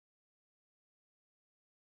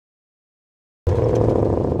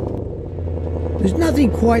There's nothing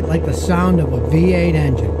quite like the sound of a V8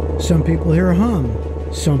 engine. Some people hear a hum,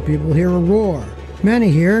 some people hear a roar, many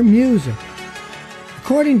hear music.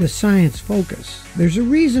 According to Science Focus, there's a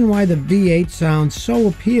reason why the V8 sounds so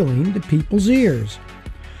appealing to people's ears.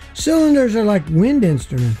 Cylinders are like wind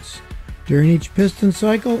instruments. During each piston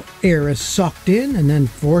cycle, air is sucked in and then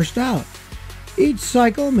forced out. Each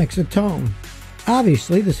cycle makes a tone.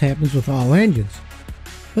 Obviously, this happens with all engines.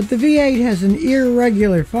 But the V8 has an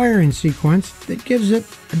irregular firing sequence that gives it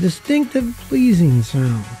a distinctive, pleasing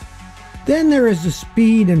sound. Then there is the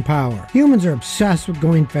speed and power. Humans are obsessed with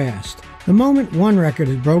going fast. The moment one record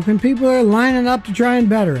is broken, people are lining up to try and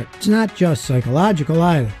better it. It's not just psychological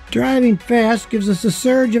either. Driving fast gives us a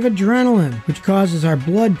surge of adrenaline, which causes our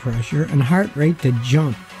blood pressure and heart rate to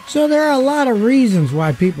jump. So there are a lot of reasons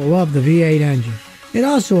why people love the V8 engine. It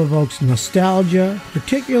also evokes nostalgia,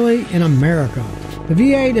 particularly in America. The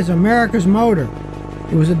V8 is America's motor.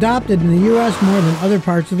 It was adopted in the U.S. more than other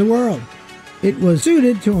parts of the world. It was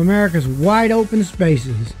suited to America's wide open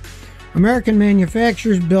spaces. American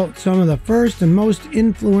manufacturers built some of the first and most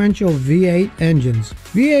influential V8 engines.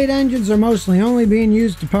 V8 engines are mostly only being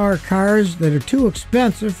used to power cars that are too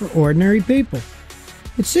expensive for ordinary people.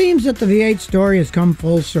 It seems that the V8 story has come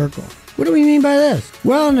full circle. What do we mean by this?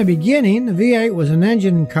 Well, in the beginning, the V8 was an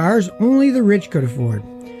engine in cars only the rich could afford.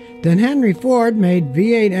 Then Henry Ford made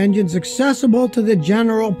V8 engines accessible to the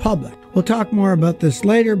general public. We'll talk more about this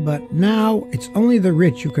later, but now it's only the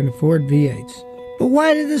rich who can afford V8s. But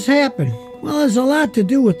why did this happen? Well, there's a lot to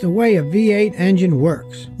do with the way a V8 engine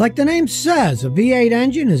works. Like the name says, a V8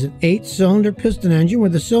 engine is an 8-cylinder piston engine where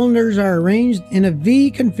the cylinders are arranged in a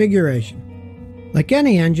V configuration. Like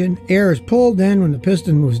any engine, air is pulled in when the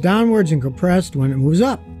piston moves downwards and compressed when it moves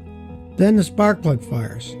up. Then the spark plug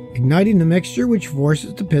fires, igniting the mixture which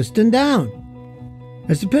forces the piston down.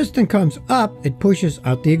 As the piston comes up, it pushes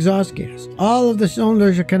out the exhaust gas. All of the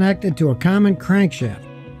cylinders are connected to a common crankshaft,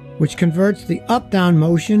 which converts the up-down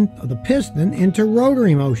motion of the piston into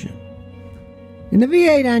rotary motion. In the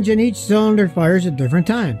V8 engine, each cylinder fires at different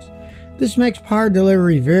times. This makes power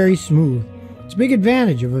delivery very smooth. It's a big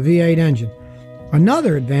advantage of a V8 engine.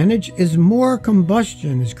 Another advantage is more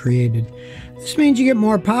combustion is created. This means you get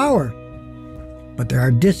more power. But there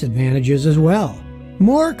are disadvantages as well.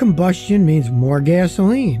 More combustion means more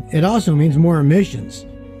gasoline. It also means more emissions.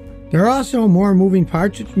 There are also more moving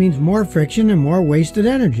parts, which means more friction and more wasted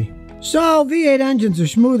energy. So V8 engines are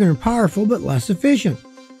smoother and powerful, but less efficient.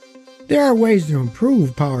 There are ways to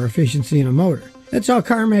improve power efficiency in a motor. That's how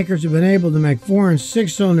car makers have been able to make 4- and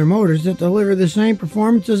 6-cylinder motors that deliver the same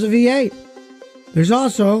performance as a V8. There's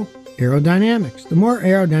also aerodynamics. The more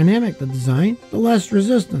aerodynamic the design, the less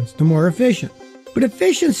resistance, the more efficient. But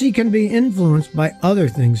efficiency can be influenced by other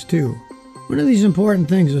things too. One of these important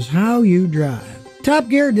things is how you drive. Top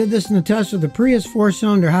Gear did this in a test with the Prius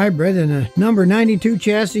 4-cylinder hybrid and a number 92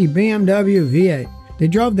 chassis BMW V8. They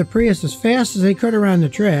drove the Prius as fast as they could around the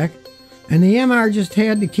track, and the MR just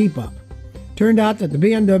had to keep up. Turned out that the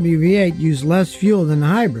BMW V8 used less fuel than the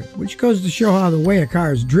hybrid, which goes to show how the way a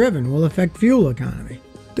car is driven will affect fuel economy.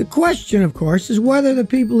 The question, of course, is whether the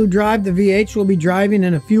people who drive the V8s will be driving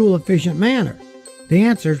in a fuel-efficient manner. The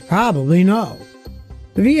answer is probably no.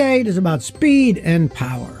 The V8 is about speed and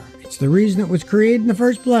power. It's the reason it was created in the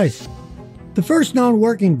first place. The first known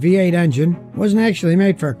working V8 engine wasn't actually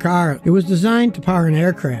made for a car. It was designed to power an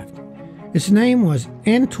aircraft. Its name was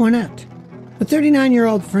Antoinette. A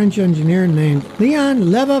 39-year-old French engineer named Léon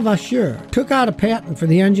Levavasseur took out a patent for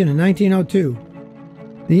the engine in 1902.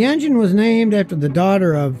 The engine was named after the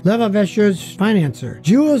daughter of Levavasseur's financier,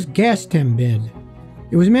 Jules Gastambide.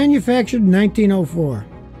 It was manufactured in 1904.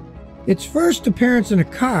 Its first appearance in a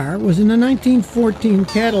car was in the 1914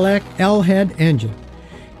 Cadillac L-head engine.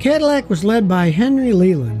 Cadillac was led by Henry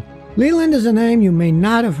Leland. Leland is a name you may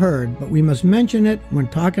not have heard, but we must mention it when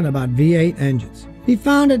talking about V8 engines. He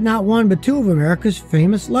founded not one but two of America's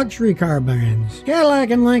famous luxury car brands,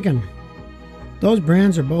 Cadillac and Lincoln. Those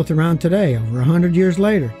brands are both around today, over 100 years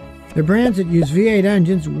later. They're brands that used V8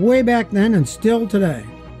 engines way back then and still today.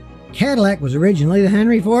 Cadillac was originally the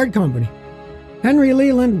Henry Ford Company. Henry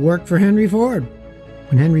Leland worked for Henry Ford.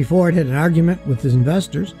 When Henry Ford had an argument with his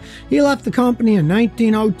investors, he left the company in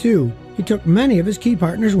 1902. He took many of his key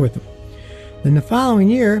partners with him. Then the following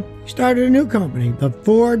year, he started a new company, the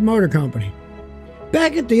Ford Motor Company.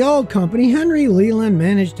 Back at the old company, Henry Leland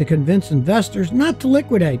managed to convince investors not to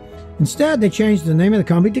liquidate. Instead, they changed the name of the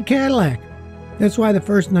company to Cadillac. That's why the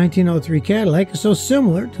first 1903 Cadillac is so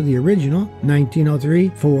similar to the original 1903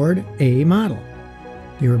 Ford A model.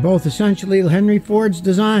 They were both essentially Henry Ford's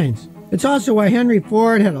designs. It's also why Henry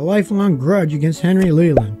Ford had a lifelong grudge against Henry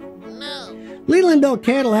Leland. Leland built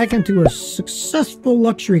Cadillac into a successful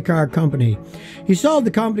luxury car company. He sold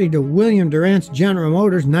the company to William Durant's General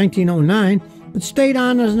Motors in 1909, but stayed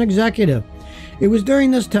on as an executive. It was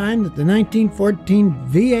during this time that the 1914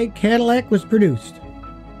 V8 Cadillac was produced.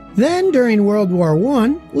 Then, during World War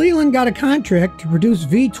I, Leland got a contract to produce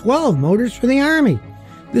V12 motors for the Army.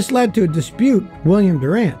 This led to a dispute with William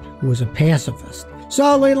Durant, who was a pacifist.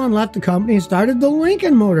 So Leland left the company and started the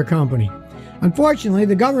Lincoln Motor Company. Unfortunately,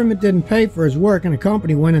 the government didn't pay for his work and the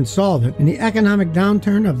company went insolvent in the economic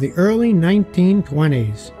downturn of the early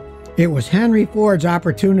 1920s. It was Henry Ford's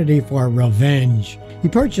opportunity for revenge. He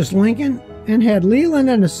purchased Lincoln and had Leland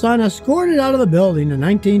and his son escorted out of the building in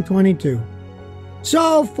 1922.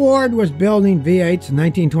 So Ford was building V8s in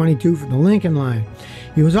 1922 for the Lincoln line.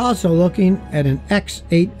 He was also looking at an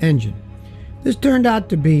X8 engine. This turned out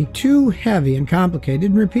to be too heavy and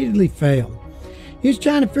complicated and repeatedly failed. He was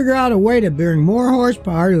trying to figure out a way to bring more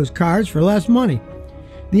horsepower to his cars for less money.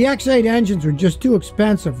 The X8 engines were just too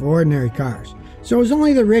expensive for ordinary cars, so it was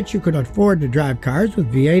only the rich who could afford to drive cars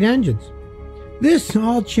with V8 engines. This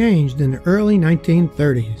all changed in the early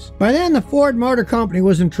 1930s. By then, the Ford Motor Company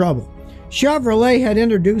was in trouble. Chevrolet had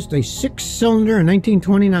introduced a 6-cylinder in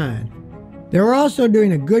 1929. They were also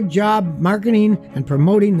doing a good job marketing and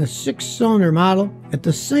promoting the 6-cylinder model at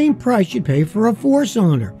the same price you'd pay for a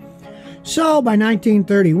 4-cylinder. So by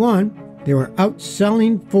 1931, they were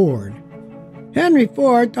outselling Ford. Henry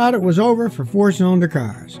Ford thought it was over for 4-cylinder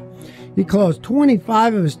cars. He closed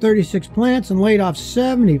 25 of his 36 plants and laid off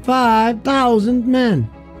 75,000 men.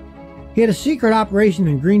 He had a secret operation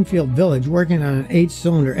in Greenfield Village working on an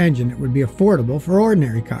 8-cylinder engine that would be affordable for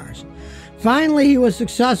ordinary cars. Finally, he was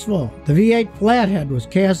successful. The V8 Flathead was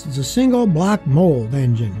cast as a single block mold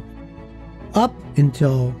engine. Up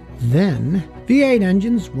until then, V8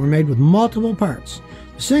 engines were made with multiple parts.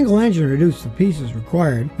 The single engine reduced the pieces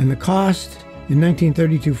required and the cost in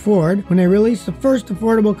 1932 Ford when they released the first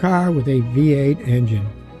affordable car with a V8 engine.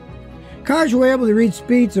 Cars were able to reach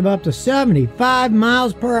speeds of up to 75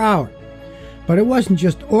 miles per hour. But it wasn't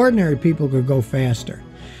just ordinary people who could go faster.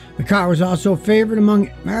 The car was also favored among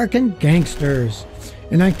American gangsters.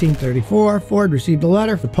 In 1934, Ford received a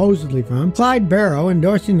letter supposedly from Clyde Barrow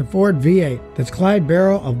endorsing the Ford V8. That's Clyde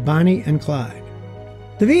Barrow of Bonnie and Clyde.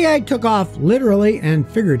 The V8 took off literally and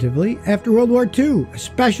figuratively after World War II,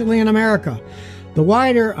 especially in America. The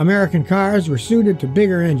wider American cars were suited to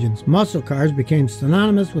bigger engines. Muscle cars became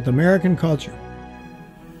synonymous with American culture.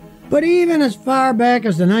 But even as far back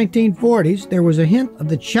as the 1940s, there was a hint of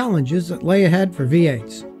the challenges that lay ahead for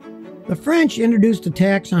V8s. The French introduced a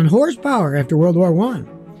tax on horsepower after World War I.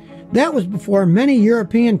 That was before many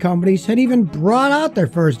European companies had even brought out their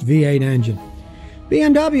first V8 engine.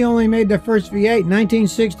 BMW only made their first V8 in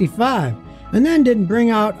 1965, and then didn't bring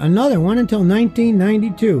out another one until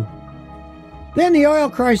 1992. Then the oil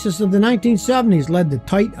crisis of the 1970s led to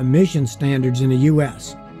tight emission standards in the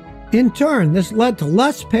U.S. In turn, this led to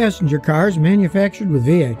less passenger cars manufactured with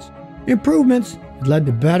V8s. Improvements had led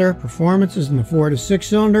to better performances in the 4 to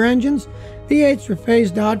 6-cylinder engines. V8s were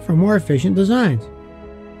phased out for more efficient designs.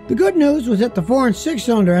 The good news was that the 4 and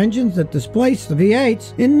 6-cylinder engines that displaced the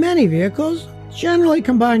V8s in many vehicles generally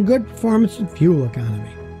combine good performance and fuel economy.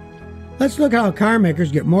 Let's look at how car makers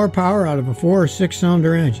get more power out of a 4 or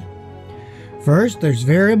 6-cylinder engine. First, there's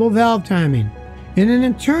variable valve timing. In an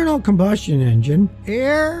internal combustion engine,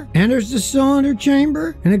 air enters the cylinder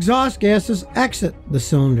chamber and exhaust gases exit the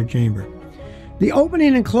cylinder chamber. The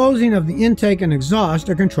opening and closing of the intake and exhaust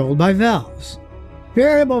are controlled by valves.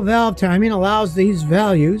 Variable valve timing allows these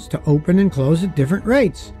values to open and close at different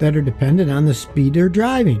rates that are dependent on the speed they're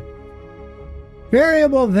driving.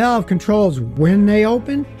 Variable valve controls when they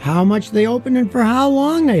open, how much they open, and for how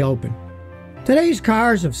long they open. Today's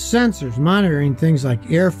cars have sensors monitoring things like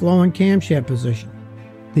airflow and camshaft position.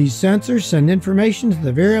 These sensors send information to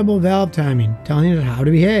the variable valve timing, telling it how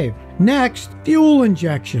to behave. Next, fuel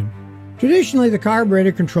injection. Traditionally, the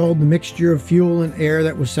carburetor controlled the mixture of fuel and air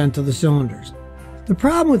that was sent to the cylinders. The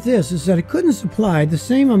problem with this is that it couldn't supply the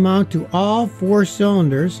same amount to all 4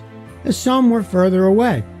 cylinders as some were further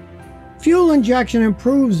away. Fuel injection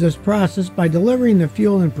improves this process by delivering the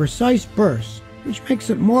fuel in precise bursts, which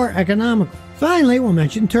makes it more economical. Finally, we'll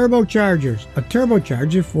mention turbochargers. A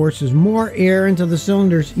turbocharger forces more air into the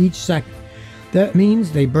cylinders each second. That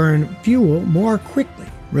means they burn fuel more quickly,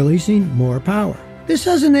 releasing more power. This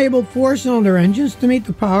has enabled 4-cylinder engines to meet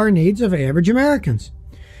the power needs of average Americans.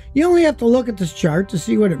 You only have to look at this chart to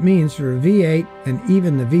see what it means for a V8 and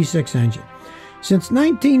even the V6 engine. Since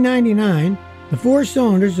 1999, the 4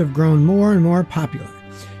 cylinders have grown more and more popular.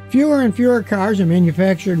 Fewer and fewer cars are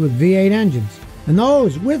manufactured with V8 engines, and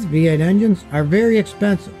those with V8 engines are very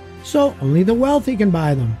expensive. so only the wealthy can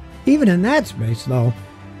buy them. Even in that space, though,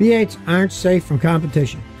 V8s aren't safe from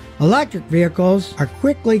competition. Electric vehicles are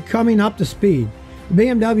quickly coming up to speed. The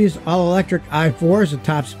BMW's all-electric i4 has a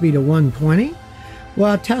top speed of 120,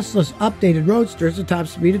 while Tesla's updated Roadster has a top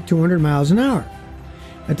speed of 200 miles an hour.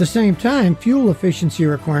 At the same time, fuel efficiency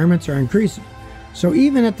requirements are increasing, so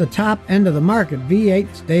even at the top end of the market,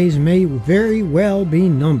 V8's days may very well be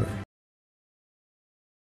numbered.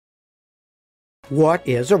 What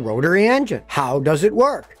is a rotary engine? How does it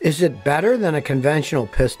work? Is it better than a conventional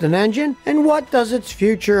piston engine? And what does its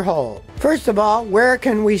future hold? First of all, where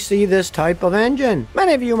can we see this type of engine?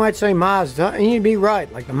 Many of you might say Mazda, and you'd be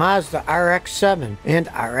right, like the Mazda RX-7 and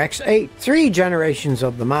RX-8. 3 generations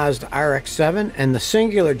of the Mazda RX-7 and the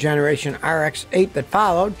singular generation RX-8 that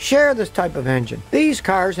followed share this type of engine. These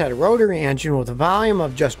cars had a rotary engine with a volume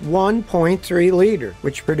of just 1.3 liters,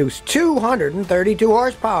 which produced 232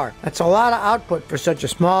 horsepower. That's a lot of output for such a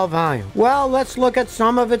small volume. Well, let's look at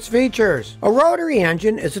some of its features. A rotary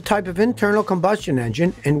engine is a type of internal combustion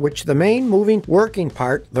engine in which the main moving working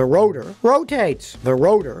part, the rotor, rotates. The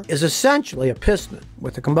rotor is essentially a piston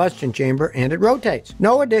with a combustion chamber, and it rotates.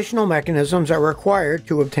 No additional mechanisms are required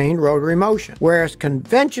to obtain rotary motion, whereas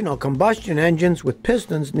conventional combustion engines with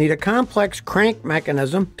pistons need a complex crank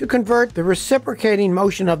mechanism to convert the reciprocating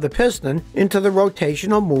motion of the piston into the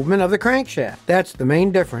rotational movement of the crankshaft. That's the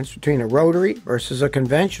main difference between a rotary versus a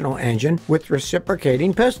conventional engine with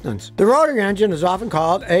reciprocating pistons. The rotary engine is often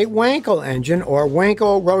called a Wankel engine or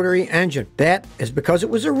Wankel rotary engine. That is because it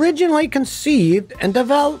was originally conceived and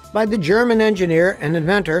developed by the German engineer and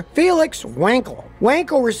inventor Felix Wankel.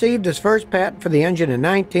 Wankel received his first patent for the engine in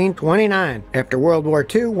 1929. After World War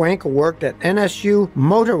II, Wankel worked at NSU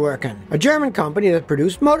Motorwerken, a German company that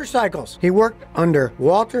produced motorcycles. He worked under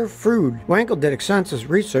Walter Freud. Wankel did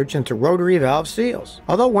extensive research into rotary valve seals.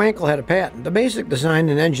 Although Wankel had a patent, the basic design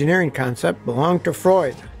and engineering concept belonged to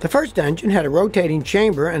Freud. The first engine had a rotating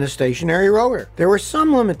chamber and a stationary rotor. There were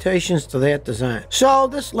some limitations to that design, so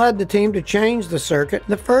this led the team to change the circuit.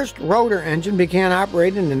 The first rotor engine began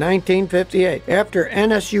operating in 1958. After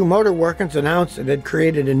NSU Motorwerkens announced it had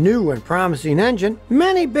created a new and promising engine,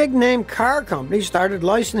 many big-name car companies started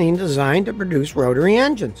licensing design to produce rotary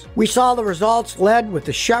engines. We saw the results led with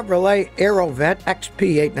the Chevrolet Aerovet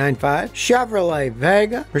XP895, Chevrolet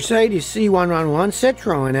Vega, Mercedes C111,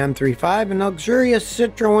 Citroën M35, and luxurious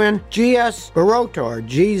Citroën GS Barotor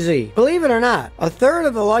GZ. Believe it or not, a third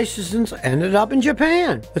of the licenses ended up in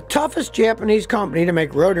Japan. The toughest Japanese company to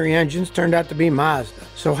make rotary engines turned out to be Mazda.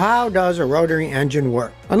 So how does a rotary engine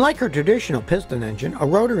work? Unlike a traditional piston engine, a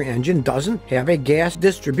rotary engine doesn't have a gas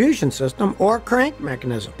distribution system or crank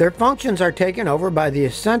mechanism. Their functions are taken over by the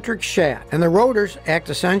eccentric shaft, and the rotors act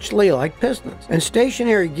essentially like pistons, and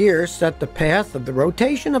stationary gears set the path of the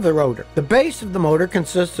rotation of the rotor. The base of the motor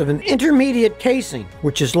consists of an intermediate casing,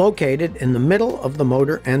 which is located in the middle of the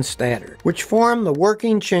motor and stator, which form the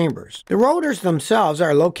working chambers. The rotors themselves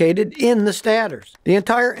are located in the stators. The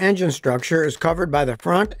entire engine structure is covered by the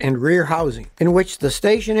front and rear housing, in which the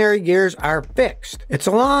stationary gears are fixed. It's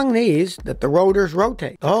along these that the rotors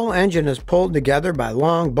rotate. The whole engine is pulled together by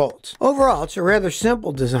long bolts. Overall, it's a rather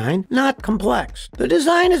simple design, not complex. The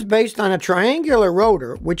design is based on a triangular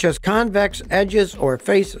rotor which has convex edges or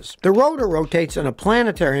faces. The rotor rotates in a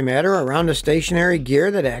planetary manner around a stationary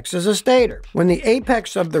gear that acts as a stator. When the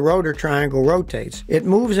apex of the rotor triangle rotates, it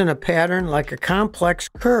moves in a pattern like a complex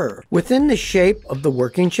curve within the shape of the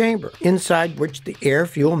working chamber, inside which the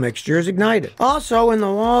air-fuel mixture is ignited. Also, in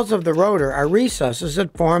the walls of the rotor are recesses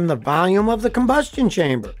that form the volume of the combustion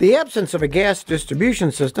chamber. The absence of a gas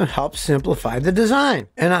distribution system helps simplify the design,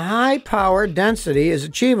 and a high power density is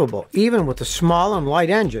achievable even with a small and light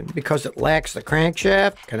engine because it lacks the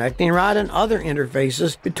crankshaft, connecting rod, and other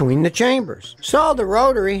interfaces between the chambers. So the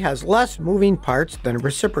rotary has less moving parts than a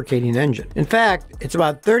reciprocating engine. In fact, it's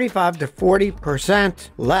about 35 to 40%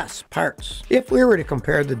 less parts. If we were to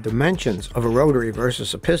compare the dimensions of a rotary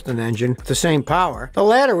versus a piston engine with the same power, the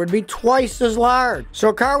latter would be twice as large. So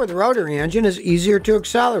a car with a rotary engine is easier to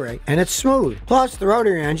accelerate, and it's smooth. Plus, the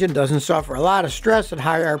rotary engine doesn't suffer a lot of stress at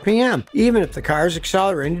high RPM, even if the car is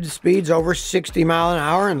accelerating to speeds over 60 miles an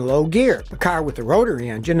hour in low gear. A car with a rotary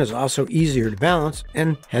engine is also easier to balance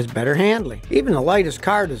and has better handling. Even the lightest this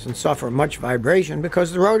car doesn't suffer much vibration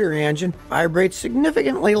because the rotary engine vibrates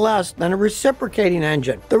significantly less than a reciprocating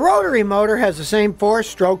engine. The rotary motor has the same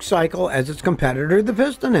 4-stroke cycle as its competitor, the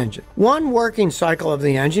piston engine. One working cycle of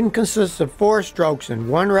the engine consists of 4 strokes in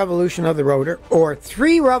 1 revolution of the rotor or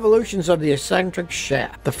 3 revolutions of the eccentric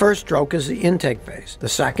shaft. The first stroke is the intake phase, the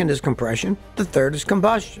second is compression, the third is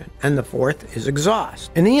combustion, and the fourth is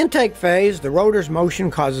exhaust. In the intake phase, the rotor's motion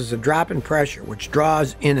causes a drop in pressure, which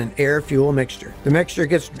draws in an air-fuel mixture. The mixture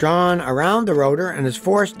gets drawn around the rotor and is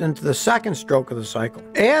forced into the second stroke of the cycle.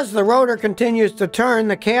 As the rotor continues to turn,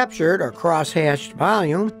 the captured or cross-hatched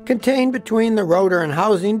volume contained between the rotor and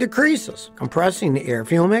housing decreases, compressing the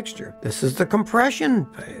air-fuel mixture. This is the compression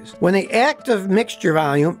phase. When the active mixture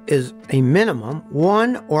volume is a minimum,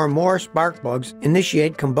 1 or more spark plugs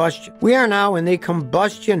initiate combustion. We are now in the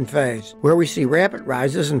combustion phase, where we see rapid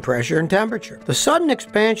rises in pressure and temperature. The sudden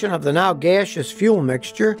expansion of the now gaseous fuel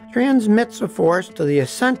mixture transmits a force to the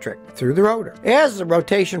eccentric through the rotor. As the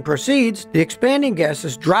rotation proceeds, the expanding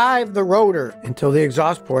gases drive the rotor until the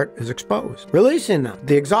exhaust port is exposed, releasing them.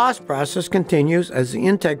 The exhaust process continues as the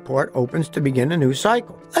intake port opens to begin a new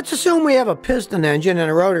cycle. Let's assume we have a piston engine and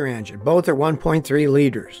a rotary engine. Both are 1.3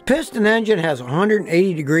 liters. Piston engine has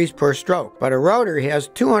 180 degrees per stroke, but a rotary has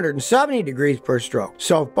 270 degrees per stroke.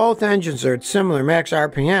 So if both engines are at similar max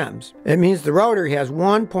RPMs, it means the rotary has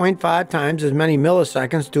 1.5 times as many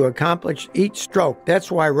milliseconds to accomplish each stroke. That's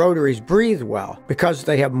why rotaries breathe well, because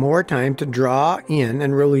they have more time to draw in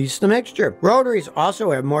and release the mixture. Rotaries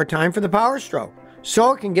also have more time for the power stroke,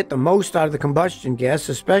 so it can get the most out of the combustion gas,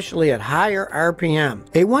 especially at higher RPM.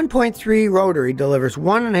 A 1.3 rotary delivers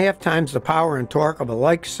 1.5 times the power and torque of a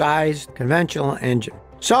like-sized conventional engine.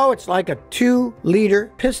 So it's like a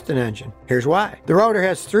 2-liter piston engine. Here's why. The rotor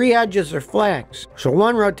has 3 edges or flags, so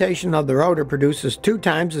one rotation of the rotor produces 2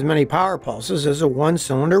 times as many power pulses as a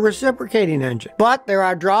 1-cylinder reciprocating engine. But there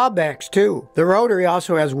are drawbacks too. The rotary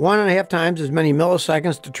also has 1.5 times as many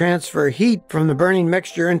milliseconds to transfer heat from the burning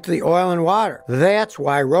mixture into the oil and water. That's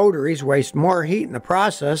why rotaries waste more heat in the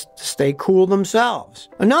process to stay cool themselves.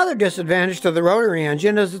 Another disadvantage to the rotary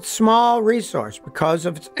engine is its small resource because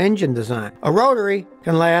of its engine design. A rotary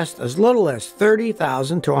can last as little as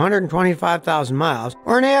 30,000 to 125,000 miles,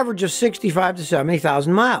 or an average of 65 to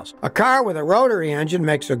 70,000 miles. A car with a rotary engine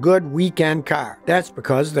makes a good weekend car. That's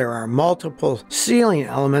because there are multiple sealing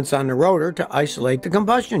elements on the rotor to isolate the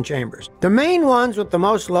combustion chambers. The main ones with the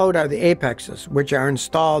most load are the apexes, which are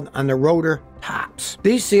installed on the rotor tops.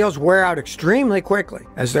 These seals wear out extremely quickly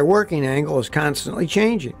as their working angle is constantly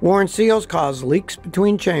changing. Worn seals cause leaks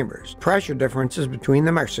between chambers. Pressure differences between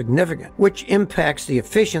them are significant, which impacts the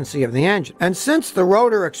efficiency of the engine. And since the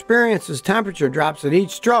rotor experiences temperature drops at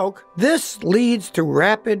each stroke, this leads to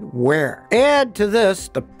rapid wear. Add to this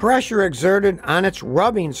the pressure exerted on its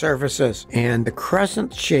rubbing surfaces and the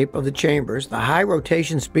crescent shape of the chambers, the high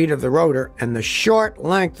rotation speed of the rotor, and the short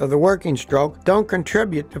length of the working stroke don't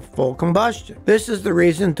contribute to full combustion. This is the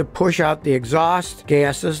reason to push out the exhaust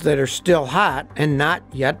gases that are still hot and not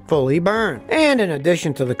yet fully burned. And in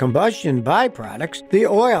addition to the combustion byproducts, the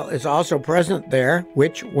oil is also present there,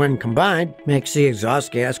 which, when combined, makes the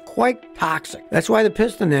exhaust gas quite toxic. That's why the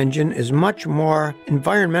piston engine is much more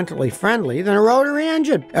environmentally friendly than a rotary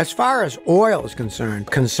engine. As far as oil is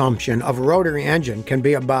concerned, consumption of a rotary engine can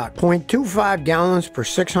be about 0.25 gallons per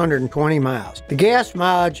 620 miles. The gas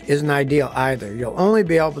mileage isn't ideal either. You'll only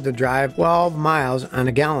be able to drive 12 miles on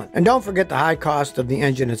a gallon. And don't forget the high cost of the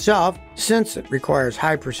engine itself, since it requires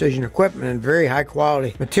high precision equipment and very high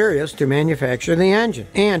quality materials to manufacture the engine,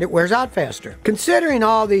 and it wears out faster. Considering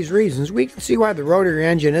all these reasons, we can see why the rotary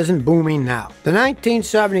engine isn't booming now. The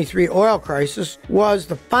 1973 oil crisis was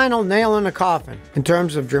the final nail in the coffin in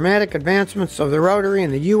terms of dramatic advancements of the rotary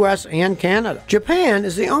in the US and Canada. Japan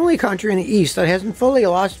is the only country in the East that hasn't fully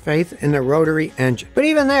lost faith in the rotary engine. But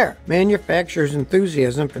even there, manufacturers'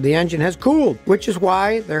 enthusiasm for the engine has cooled, which is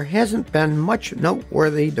why there hasn't been much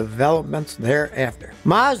noteworthy developments thereafter.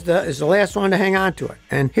 Mazda is the last one to hang on to it,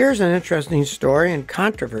 and here's an interesting story and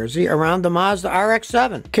controversy around the Mazda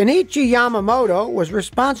RX-7. Kenichi Yamamoto was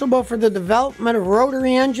responsible for the development of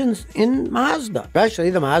rotary engines in Mazda, especially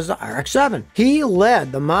the Mazda RX-7. He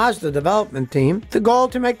led the Mazda development team with the goal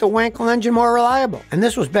to make the Wankel engine more reliable, and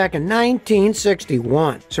this was back in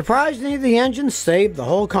 1961. Surprisingly, the engine saved the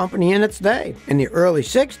whole company in its day. In the early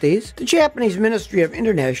 60s, the Japanese Ministry of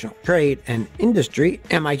International Trade and Industry,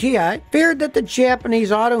 MITI, feared that the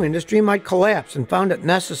Japanese auto industry might collapse and found it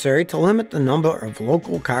necessary to limit the number of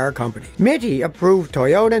local car companies. MITI approved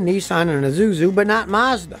Toyota, Nissan, and Isuzu, but not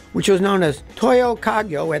Mazda, which which was known as Toyo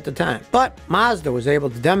Kagyo at the time. But Mazda was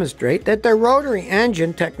able to demonstrate that their rotary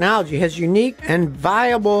engine technology has unique and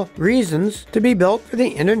viable reasons to be built for the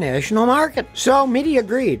international market. So media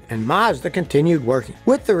agreed, and Mazda continued working.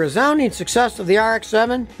 With the resounding success of the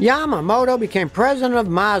RX-7, Yamamoto became president of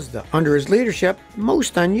Mazda. Under his leadership,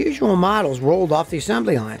 most unusual models rolled off the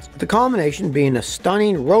assembly lines, the culmination being a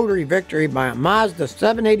stunning rotary victory by a Mazda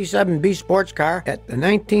 787B sports car at the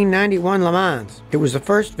 1991 Le Mans. It was the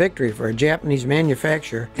first victory for a Japanese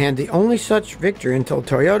manufacturer, and the only such victory until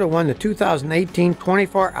Toyota won the 2018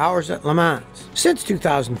 24 Hours at Le Mans. Since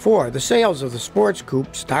 2004, the sales of the sports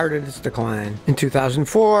coupe started its decline. In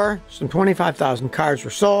 2004, some 25,000 cars were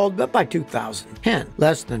sold, but by 2010,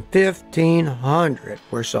 less than 1,500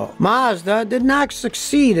 were sold. Mazda did not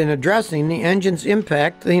succeed in addressing the engine's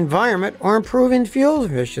impact to the environment or improving fuel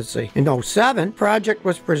efficiency. In 2007, the project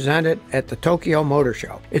was presented at the Tokyo Motor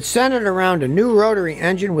Show. It centered around a new rotary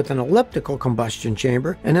engine with an elliptical combustion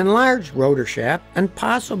chamber, an enlarged rotor shaft, and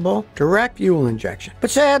possible direct fuel injection. But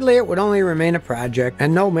sadly, it would only remain a project,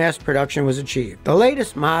 and no mass production was achieved. The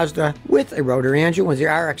latest Mazda with a rotary engine was the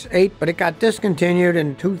RX-8, but it got discontinued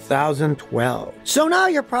in 2012. So now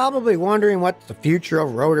you're probably wondering what's the future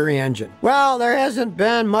of rotary engine. Well, there hasn't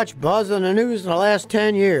been much buzz in the news in the last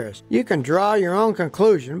 10 years. You can draw your own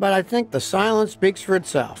conclusion, but I think the silence speaks for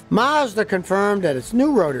itself. Mazda confirmed that its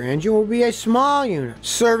new rotary engine will be a small unit,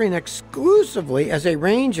 serving exclusively as a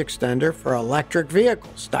range extender for electric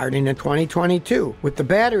vehicles, starting in 2022, with the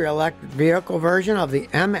battery electric vehicle version of the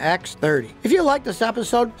MX-30. If you like this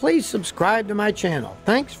episode, please subscribe to my channel.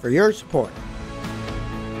 Thanks for your support.